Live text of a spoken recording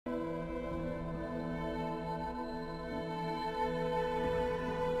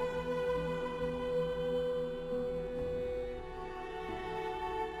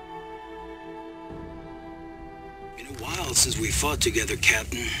while since we fought together,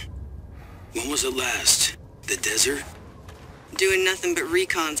 Captain. When was it last? The desert? Doing nothing but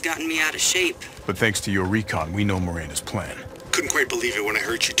recon's gotten me out of shape. But thanks to your recon, we know Miranda's plan. Couldn't quite believe it when I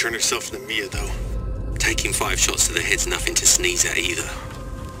heard she turned herself into Mia, though. Taking 5 shots to the head's nothing to sneeze at either.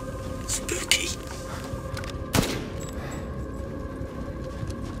 Spooky.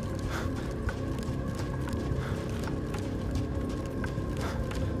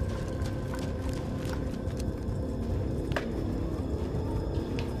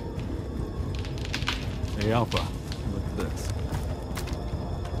 Hey, Alpha, look at this.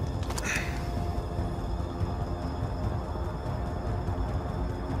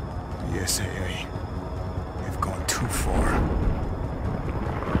 The SAA. They've gone too far.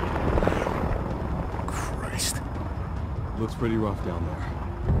 Christ. Looks pretty rough down there.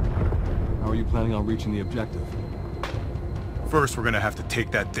 How are you planning on reaching the objective? First, we're gonna have to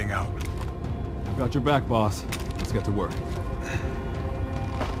take that thing out. I've got your back, boss. Let's get to work.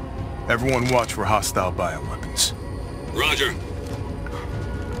 Everyone watch for hostile bioweapons. Roger.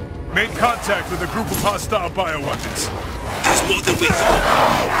 Make contact with a group of hostile bioweapons. There's more than we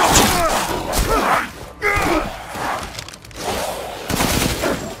thought.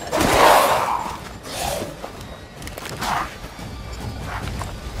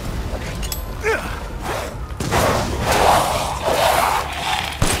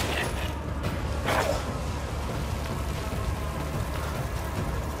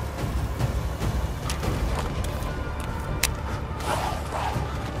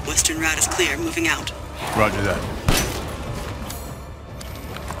 Western route is clear, moving out. Roger that.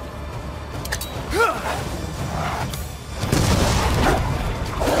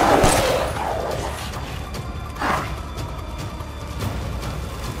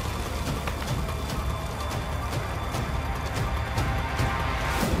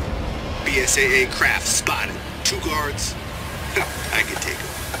 BSAA craft spotted. 2 guards. I can take them.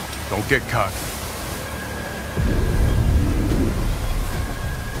 Don't get cocky.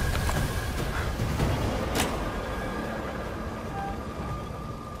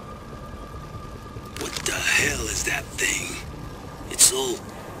 What the hell is that thing? It's all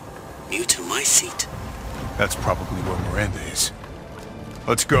new to my seat. That's probably where Miranda is.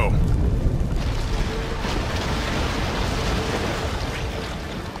 Let's go.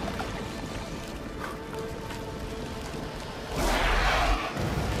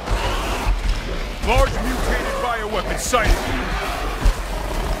 Large mutated bioweapon sighted.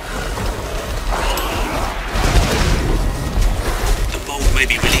 The bomb may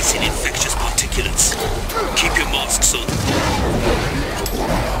be releasing infectious particulates. Keep your masks on.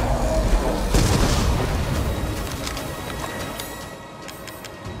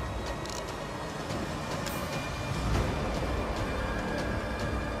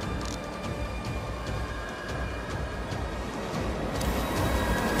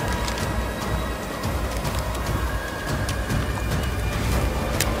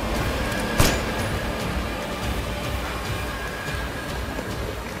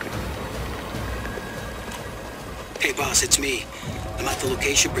 Hey boss, it's me. I'm at the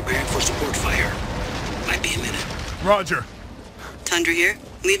location preparing for support fire. Might be a minute. Roger. Tundra here.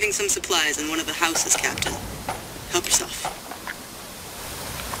 Leaving some supplies in one of the houses, Captain. Help yourself.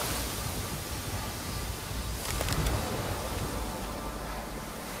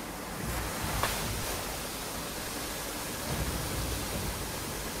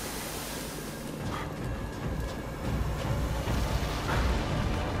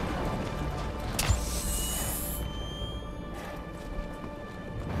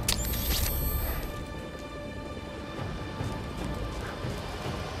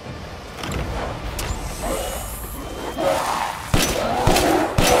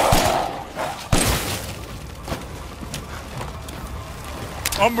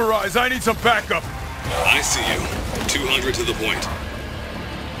 Umberise, I need some backup. I see you. 200 to the point.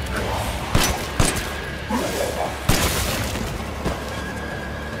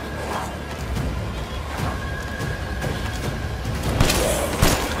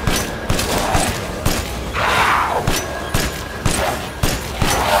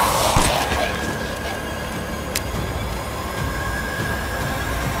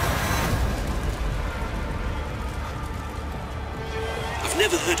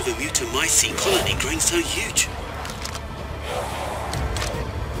 Never heard of a mutamycete colony growing so huge.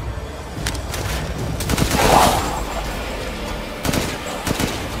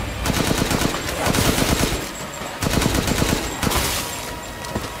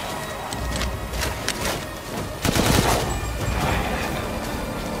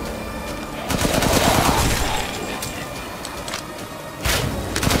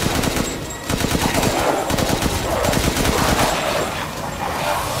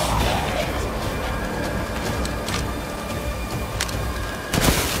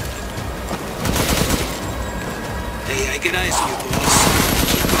 eyes on you, boss.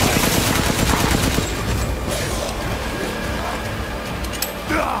 Keep going.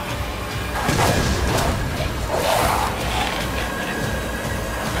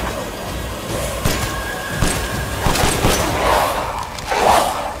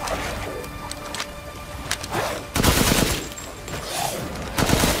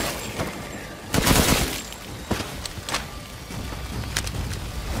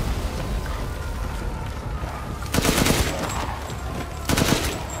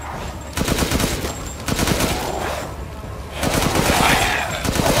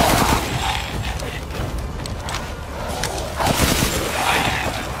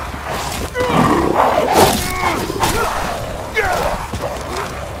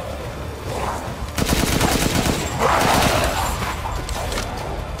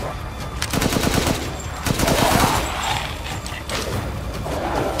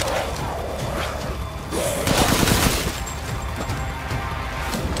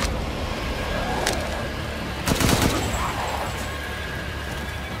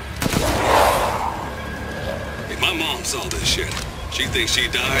 Saw this shit. She thinks she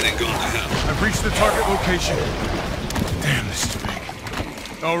died and gone to hell. I've reached the target location. Damn, this is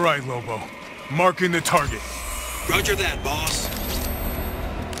big. All right, Lobo. Marking the target. Roger that, boss.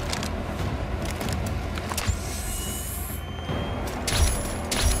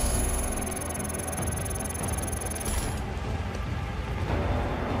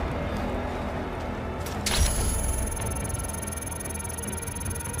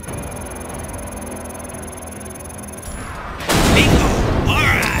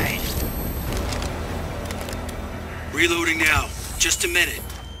 Reloading now. Just a minute.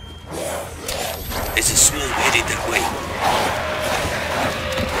 There's a swarm headed that way.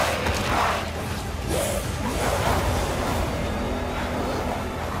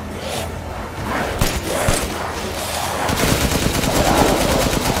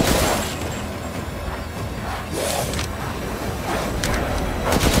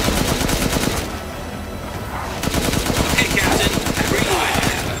 Okay, Captain. Reload.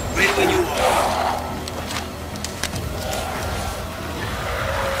 Ready when you are.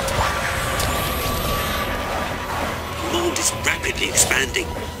 Is rapidly expanding.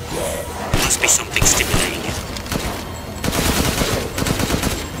 Must be something stimulating it.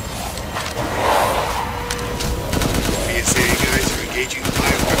 PSA guys are engaging the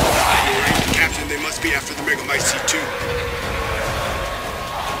bioweapons. Captain, they must be after the Megamycete too.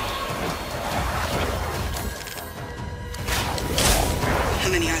 How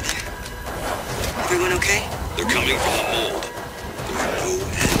many are there? Everyone okay? They're coming from the mold. There's no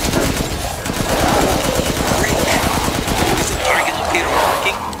end. Target locator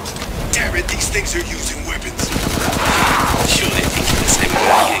working. Damn it, these things are using weapons. Sure they're thinking the same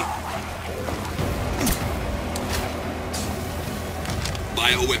about you.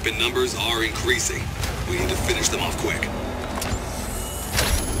 Bioweapon numbers are increasing. We need to finish them off quick.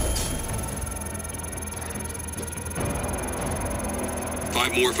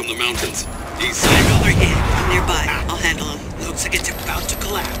 Five more from the mountains. East side. Another hit. I'm nearby. I'll handle him. Looks like it's about to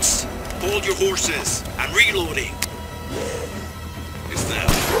collapse. Hold your horses. I'm reloading. It's them.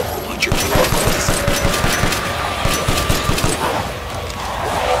 Watch your progress.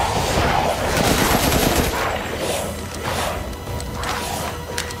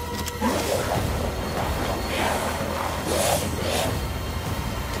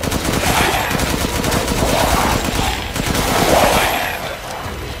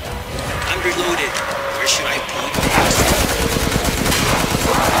 I'm reloaded. Where should I point next?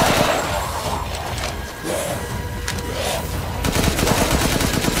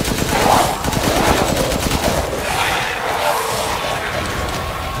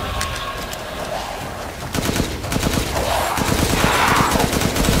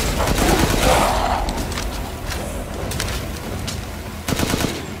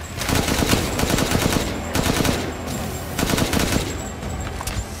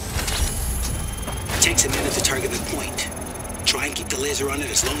 Takes a minute to target the point. Try and keep the laser on it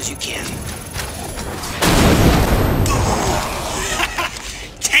as long as you can. Boom!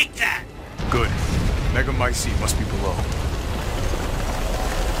 Take that! Good. Megamycete must be below.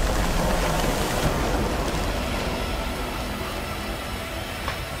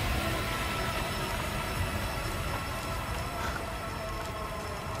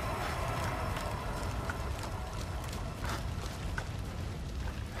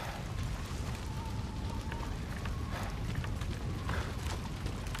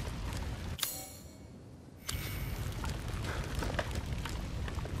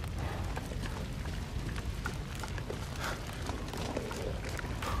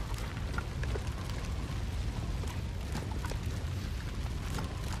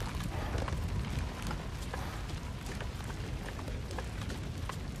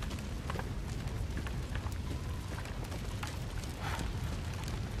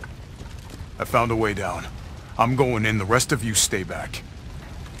 I found a way down. I'm going in, the rest of you stay back.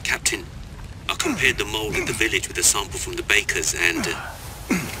 Captain, I compared the mold in the village with a sample from the bakers, and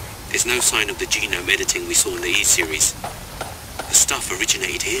there's no sign of the genome editing we saw in the E-series. The stuff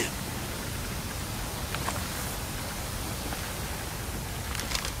originated here.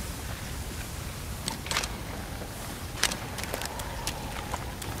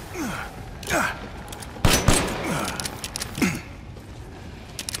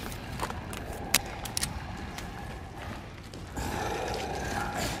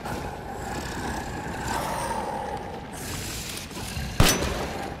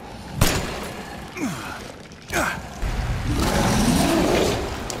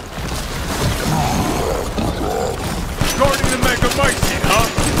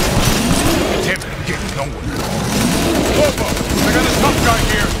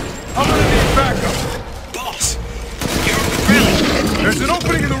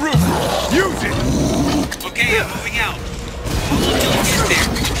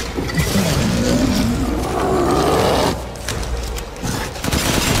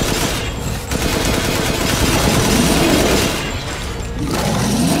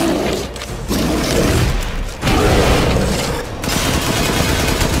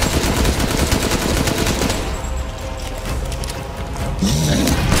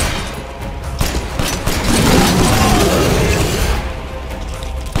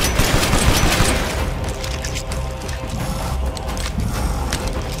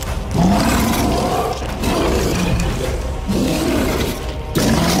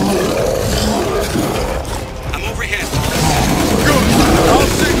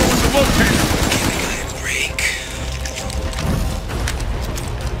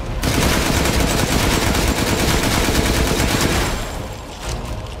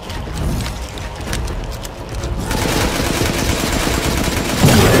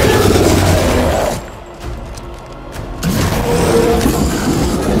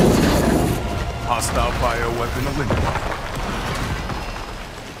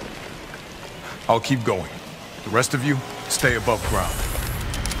 I'll keep going. The rest of you, stay above ground.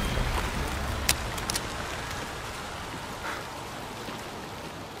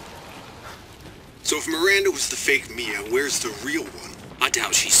 So if Miranda was the fake Mia, where's the real one? I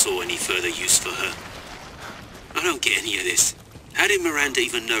doubt she saw any further use for her. I don't get any of this. How did Miranda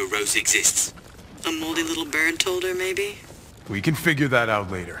even know Rose exists? A moldy little bird told her, maybe? We can figure that out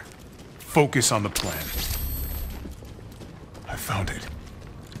later. Focus on the plan. I found it.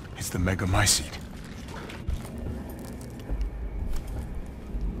 It's the megamycete.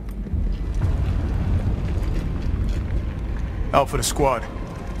 Alpha to squad.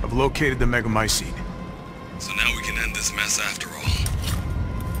 I've located the megamycete. So now we can end this mess after all.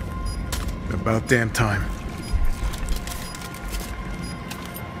 About damn time.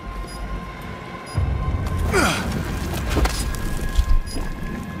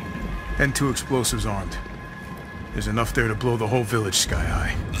 And 2 explosives armed. There's enough there to blow the whole village sky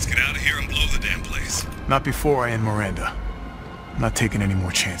high. Let's get out of here and blow the damn place. Not before I end Miranda. I'm not taking any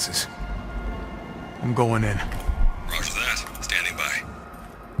more chances. I'm going in. Roger that. Standing by.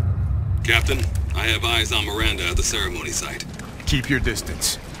 Captain, I have eyes on Miranda at the ceremony site. Keep your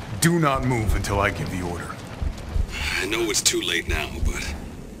distance. Do not move until I give the order. I know it's too late now, but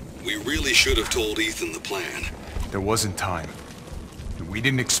we really should have told Ethan the plan. There wasn't time. We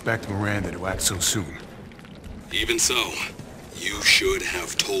didn't expect Miranda to act so soon. Even so, you should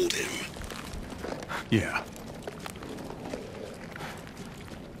have told him. Yeah.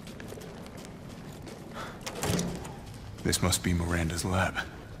 This must be Miranda's lab.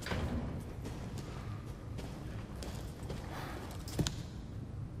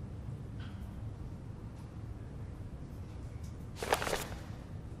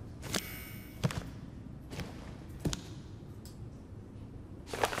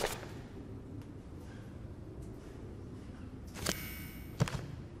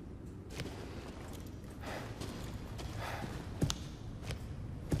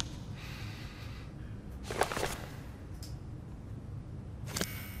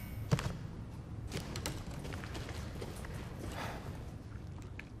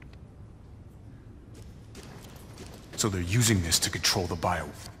 So they're using this to control the bio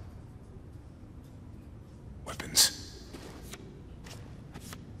weapons.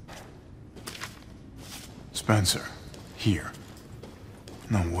 Spencer, here.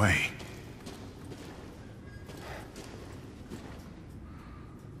 No way.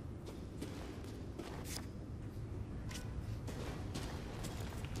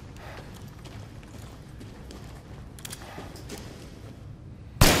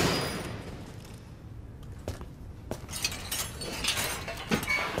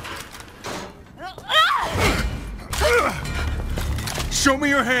 Show me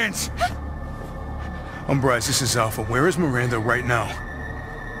your hands! Umbrise, this is Alpha. Where is Miranda right now?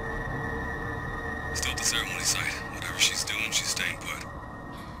 Still at the ceremony site. Whatever she's doing, she's staying put.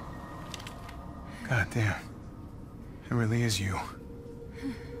 God damn. It really is you.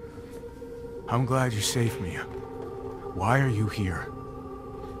 I'm glad you saved me. Why are you here?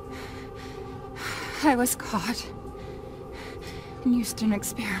 I was caught in Houston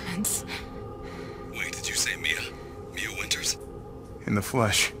experiments. Wait, did you say Mia? Mia Winters? In the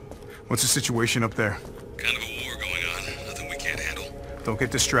flesh. What's the situation up there? Kind of a war going on. Nothing we can't handle. Don't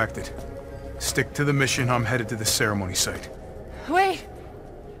get distracted. Stick to the mission. I'm headed to the ceremony site. Wait!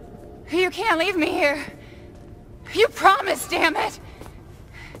 You can't leave me here. You promised, damn it!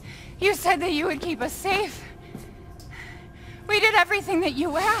 You said that you would keep us safe. We did everything that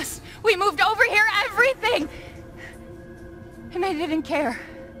you asked. We moved over here, everything! And I didn't care.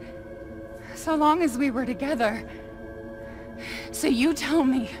 So long as we were together. So you tell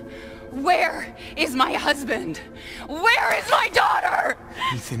me, where is my husband? Where is my daughter?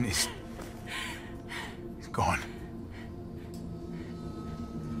 Ethan is... he's gone.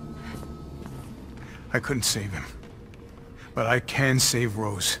 I couldn't save him. But I can save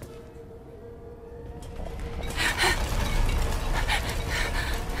Rose.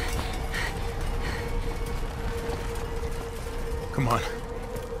 Come on.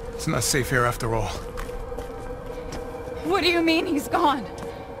 It's not safe here after all. What do you mean he's gone?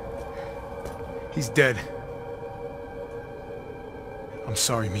 He's dead. I'm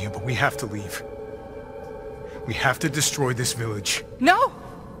sorry, Mia, but we have to leave. We have to destroy this village. No!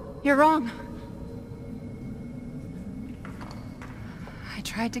 You're wrong. I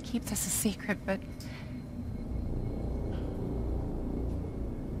tried to keep this a secret, but...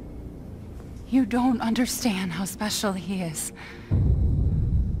 you don't understand how special he is.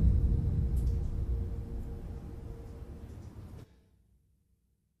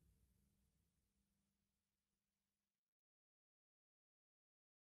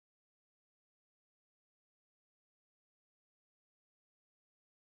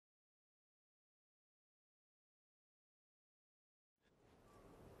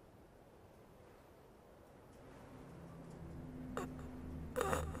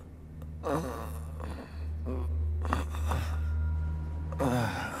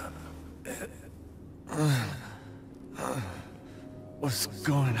 What's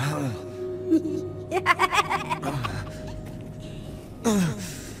going on?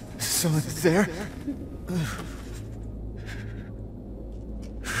 Someone there?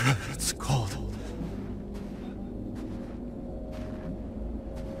 It's cold.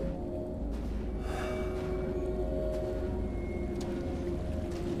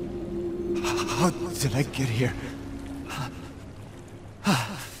 How did I get here?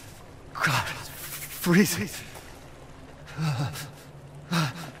 God, it's freezing.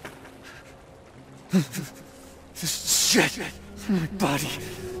 This shit in my body.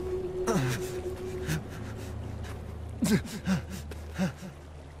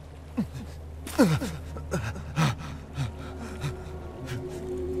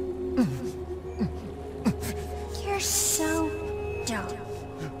 You're so dumb.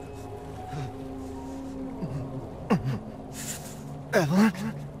 Ellen?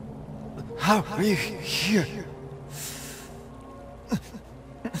 How are you here?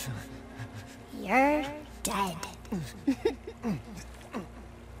 You're dead.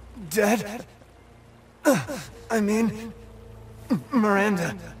 Dead? I mean,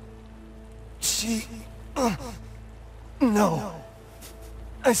 Miranda. She... No.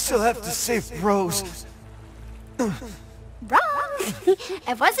 I still have to save Rose. Wrong!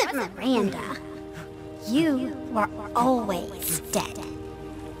 It wasn't Miranda. You were always dead.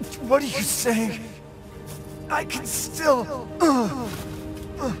 What are you saying? I can still...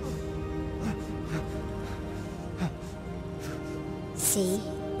 See?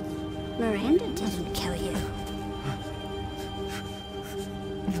 Miranda didn't kill you.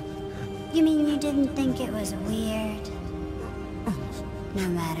 You mean you didn't think it was weird? No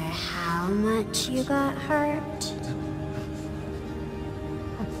matter how much you got hurt?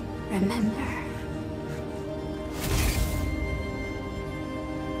 Remember.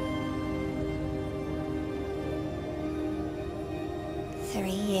 Three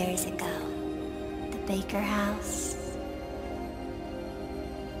years ago, the Baker house.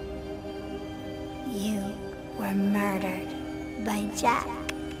 You were murdered by Jack.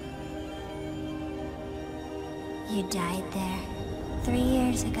 You died there 3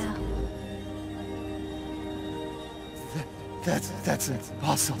 years ago. That's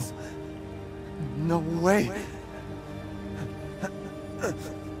impossible. No way.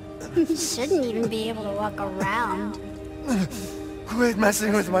 You shouldn't even be able to walk around. Quit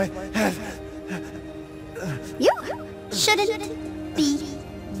messing with my head. You shouldn't be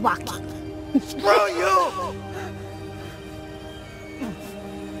walking. Screw you!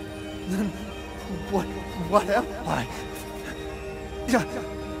 Then what am I?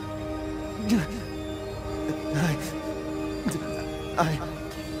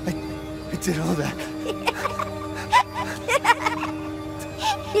 I did all that.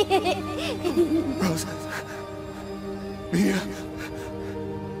 Rose. Mia.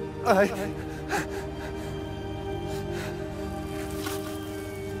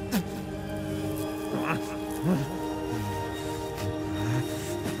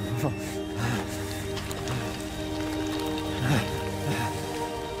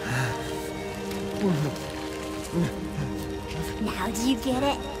 Now do you get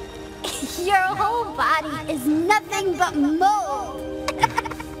it? Your whole body is nothing but mold.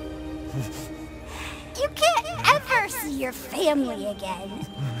 You can't ever see your family again.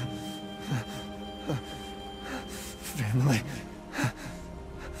 Family.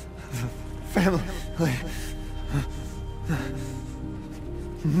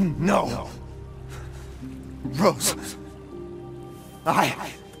 No. Rose. I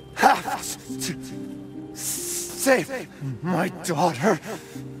have to save my daughter.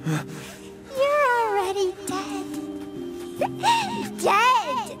 You're already dead.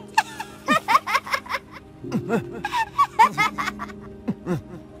 Dead!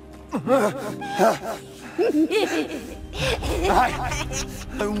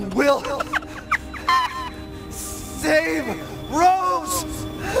 I will save Rose!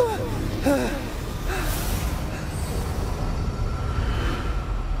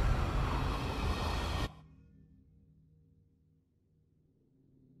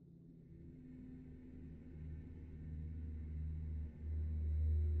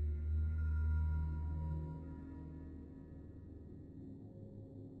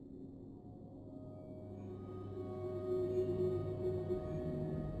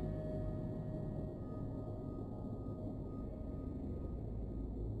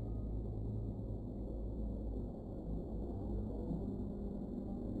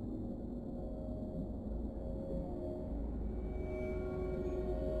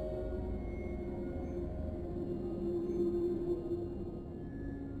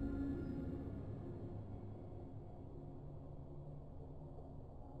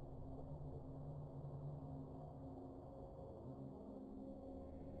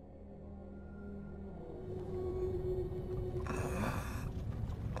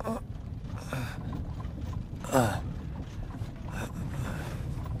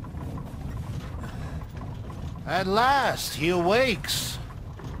 At last, he awakes.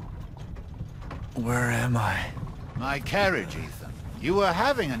 Where am I? My carriage, Ethan. You were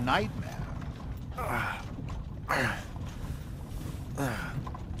having a nightmare.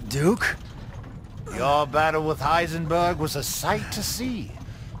 Duke? Your battle with Heisenberg was a sight to see.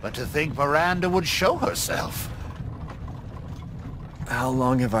 But to think Miranda would show herself. How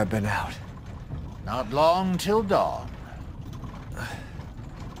long have I been out? Not long till dawn.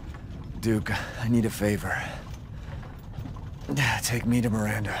 Duke, I need a favor. Take me to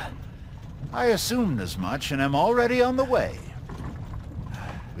Miranda. I assumed as much and am already on the way.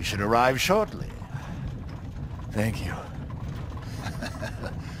 We should arrive shortly. Thank you.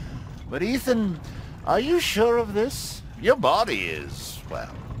 But Ethan, are you sure of this? Your body is,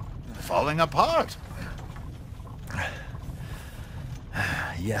 well, falling apart.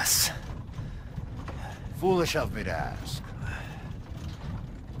 Yes. Foolish of me to ask.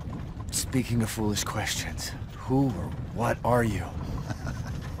 Speaking of foolish questions, who or what are you?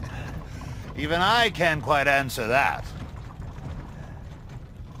 Even I can't quite answer that.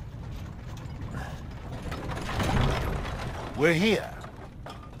 We're here.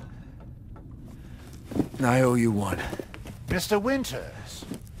 I owe you one. Mr. Winters,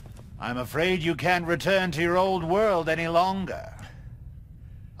 I'm afraid you can't return to your old world any longer.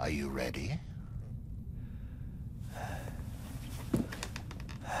 Are you ready?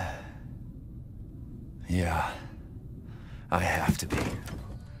 Yeah, I have to be.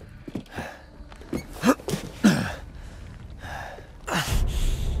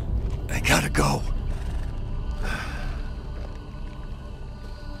 I gotta go.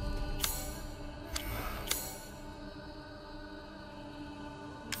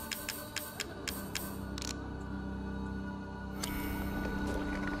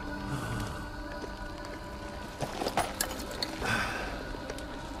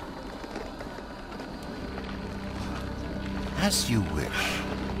 As you wish.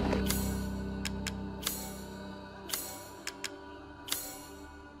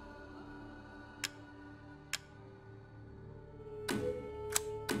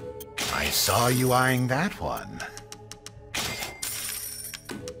 saw you eyeing that one.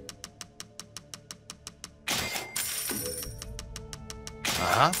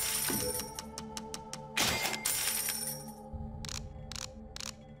 Uh-huh.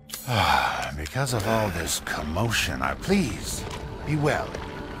 Because of all this commotion, please, be well.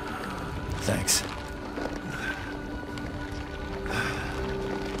 Thanks.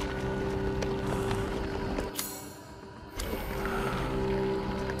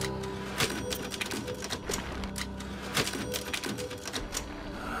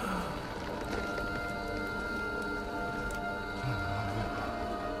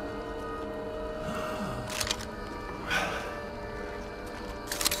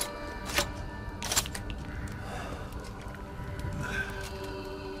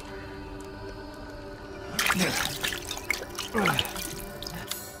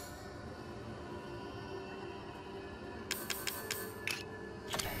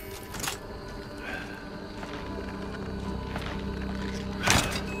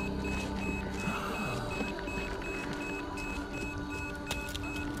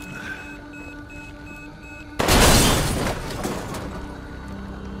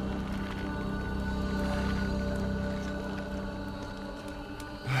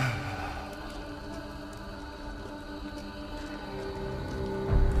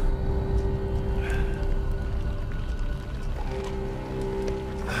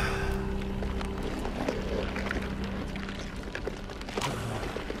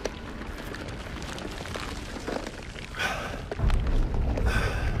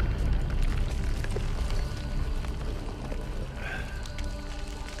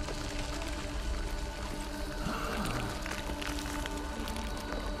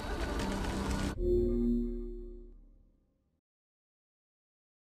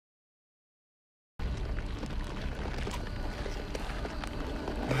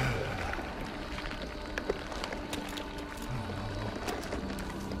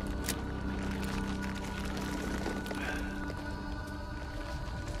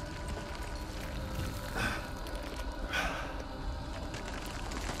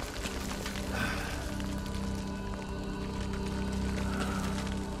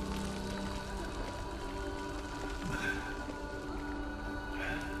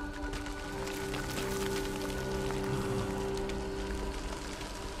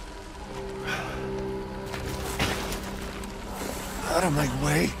 Out of my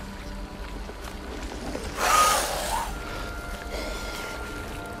way.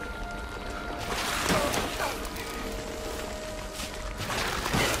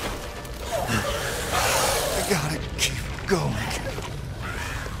 I gotta keep going.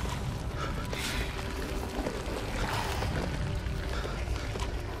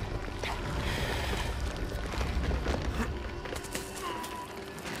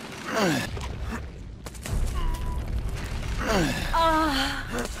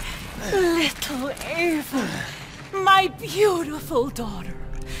 Little Ava, my beautiful daughter,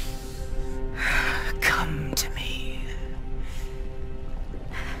 come to me.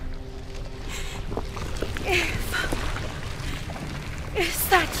 Ava, is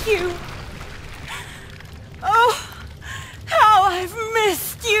that you? Oh, how I've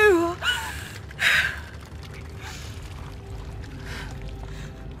missed you!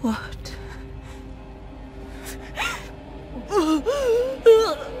 What?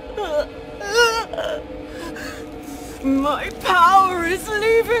 My power is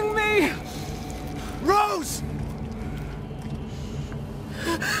leaving me! Rose!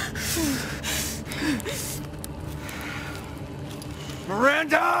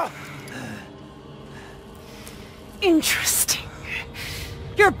 Miranda! Interesting.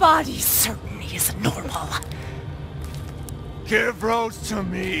 Your body certainly isn't normal. Give Rose to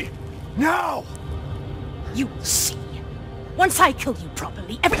me! Now! You will see. Once I kill you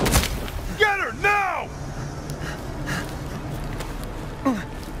properly, Get her now!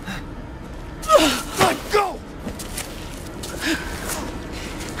 Let go!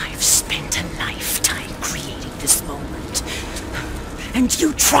 I've spent a lifetime creating this moment. And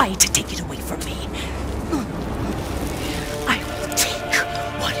you tried to take it away from me. I will take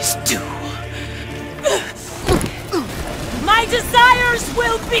what is due. My desires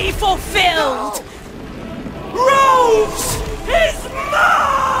will be fulfilled! Rose is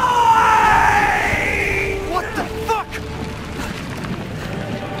mine! What the fuck?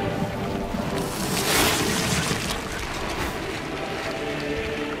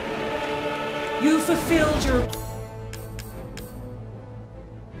 You fulfilled your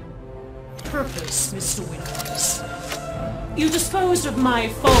purpose, Mr. Winters. You disposed of my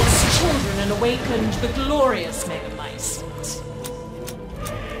false children and awakened the glorious Megamycete.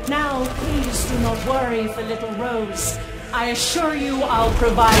 Now, please do not worry for little Rose. I assure you I'll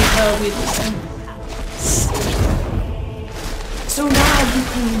provide her with superpowers. So now you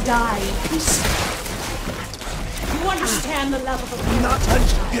can die peacefully. You understand the level of... Not letting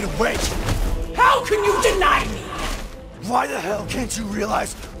you get away! How can you deny me? Why the hell can't you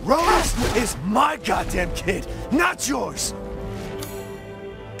realize Rose is my goddamn kid, not yours?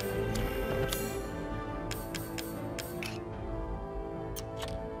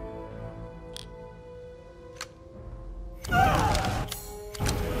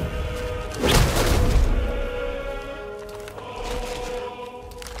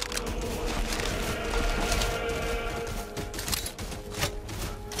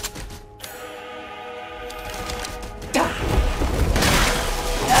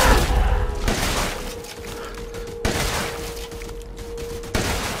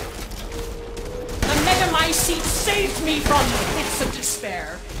 Saved me from the pits of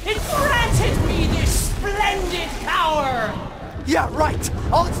despair. It granted me this splendid power. Yeah, right.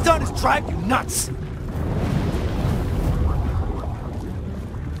 All it's done is drive you nuts.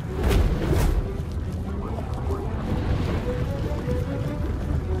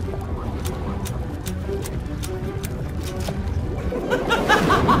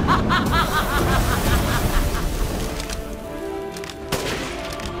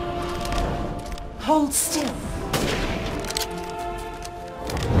 Hold still.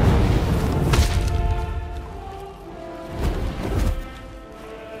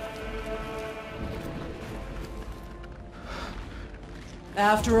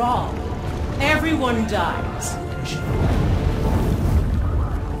 After all, everyone dies.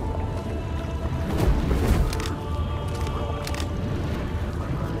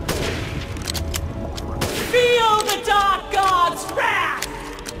 Feel the Dark God's wrath!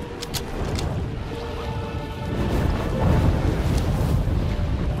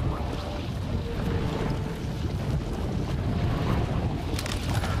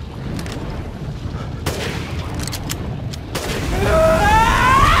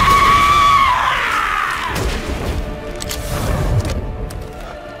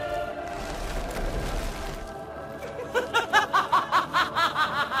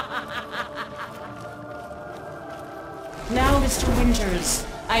 Now, Mr. Winters,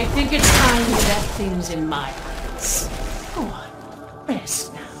 I think it's time you left things in my hands. Go on,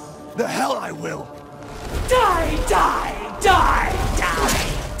 rest now. The hell I will! Die, die, die, die,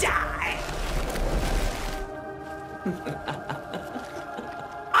 die!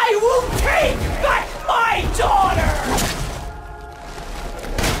 I will take back my daughter!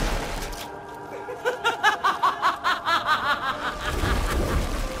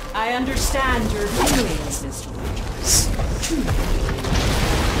 I understand your feelings, Mr. Winters. Truly. But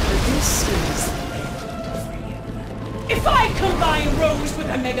this is the end for you. If I combine Rose with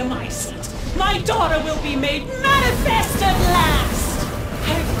a megamycete, my daughter will be made manifest at last!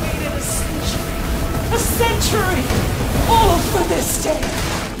 I've waited a century, all for this day!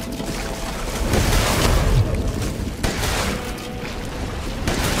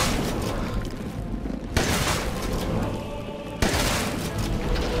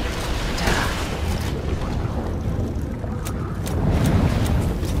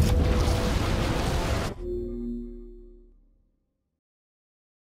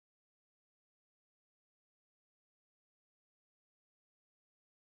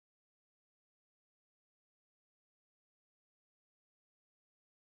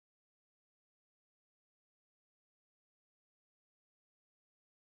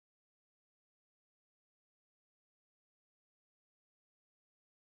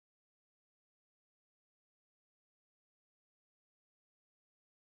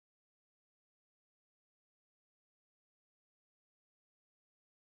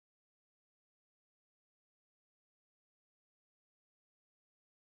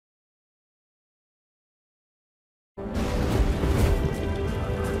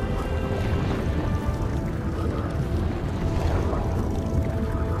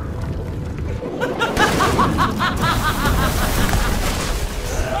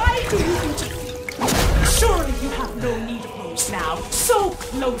 Why do you interfere? Surely you have no need of Rose now, so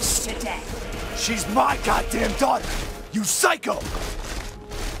close to death. She's my goddamn daughter, you psycho!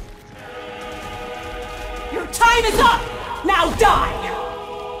 Your time is up! Now die!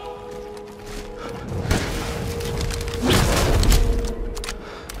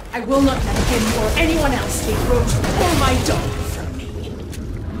 I will not let him or anyone else take Rose or my daughter from me.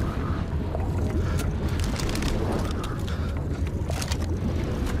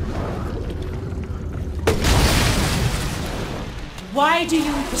 Why do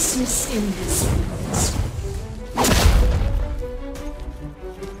you persist in this?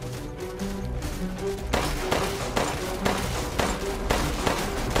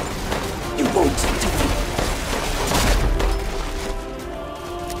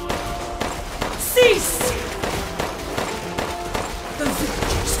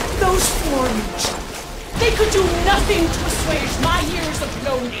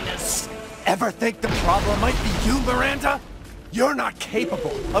 Highness. Ever think the problem might be you, Miranda? You're not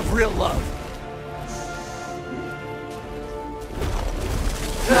capable of real love.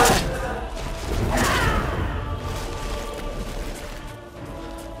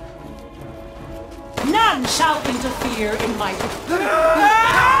 None shall interfere in my...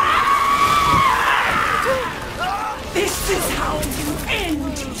 This is how you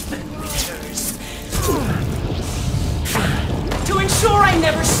end, Ethan Winters. To ensure I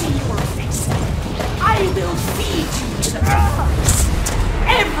never see your face, I will feed you to the dogs.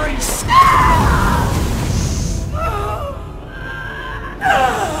 Every step.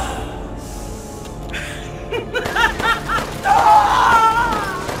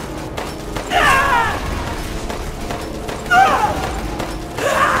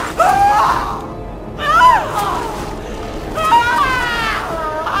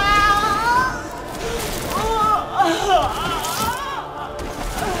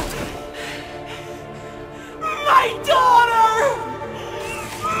 My daughter!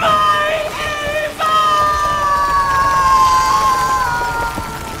 My Eva!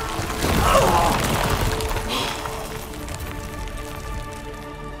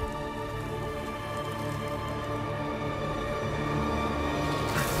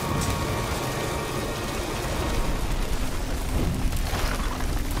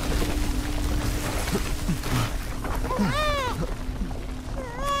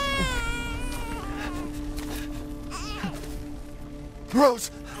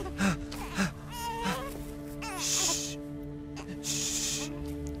 Rose! Shh. Shh.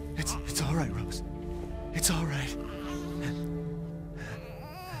 It's all right, Rose. It's all right.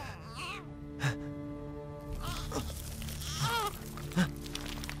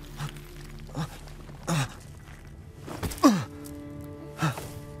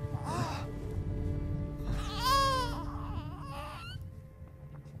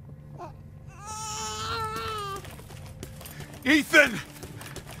 Ethan!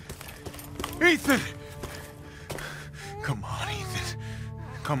 Ethan! Come on, Ethan.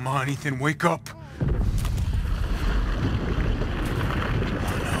 Come on, Ethan, wake up. Oh,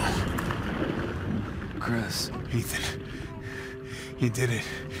 no. Chris. Ethan. You did it.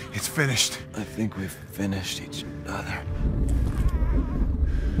 It's finished. I think we've finished each other.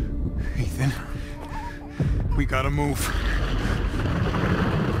 Ethan. We gotta move.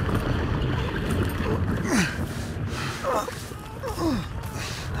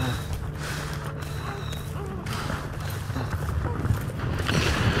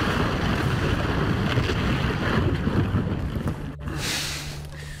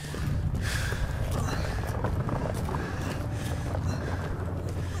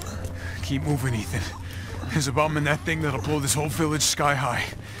 Keep moving, Ethan. There's a bomb in that thing that'll blow this whole village sky high.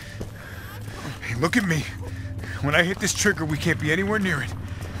 Hey, look at me. When I hit this trigger, we can't be anywhere near it.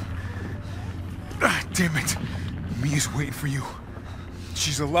 Ah, damn it. Mia's waiting for you.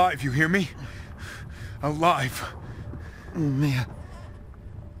 She's alive, you hear me? Alive. Mia.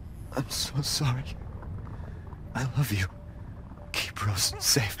 I'm so sorry. I love you. Keep Rose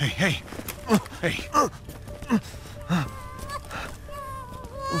safe. Hey, hey. Hey.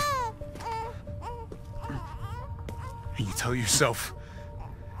 And you tell yourself.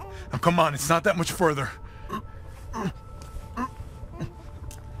 Now come on, it's not that much further.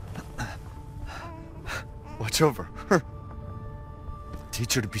 Watch over her.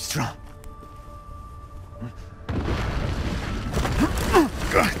 Teach her to be strong.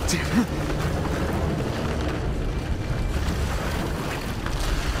 God damn it.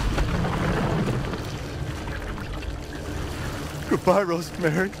 Goodbye,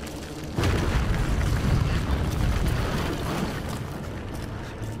 Rosemary.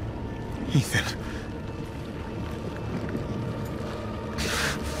 Ethan.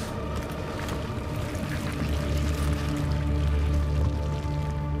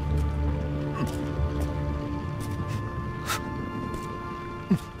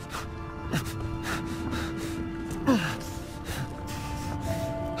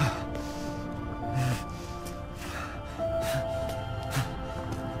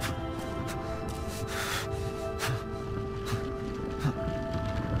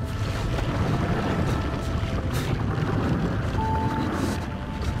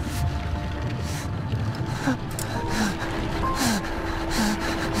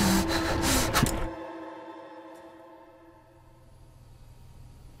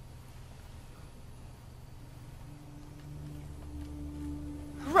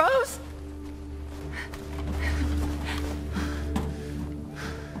 Rose?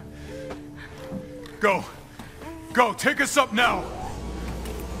 Go. Go, take us up now.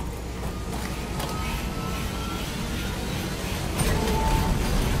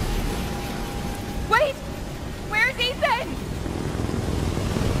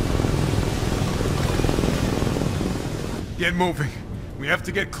 Get moving. We have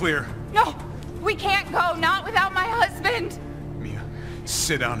to get clear. No! We can't go, not without my husband! Mia,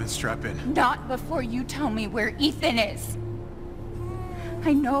 sit down and strap in. Not before you tell me where Ethan is.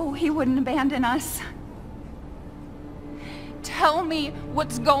 I know he wouldn't abandon us. Tell me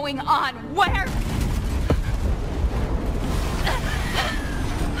what's going on. Where?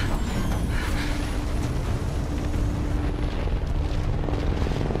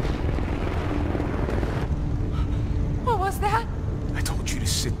 What was that? I told you to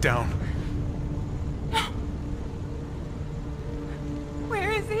sit down.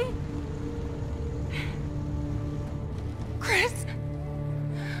 Where is he? Chris?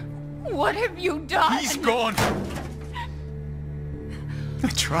 What have you done? He's gone! I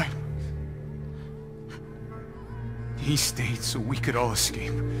tried. He stayed so we could all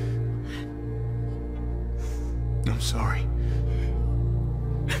escape. I'm sorry.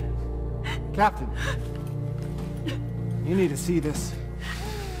 Captain, you need to see this.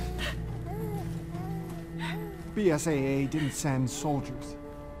 BSAA didn't send soldiers.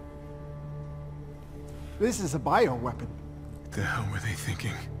 This is a bioweapon. What the hell were they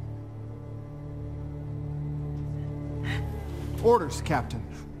thinking? Orders, Captain.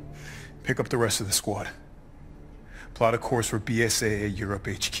 Pick up the rest of the squad. Plot a course for BSAA Europe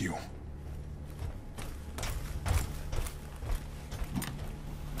HQ.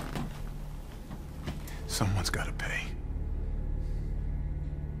 Someone's gotta pay.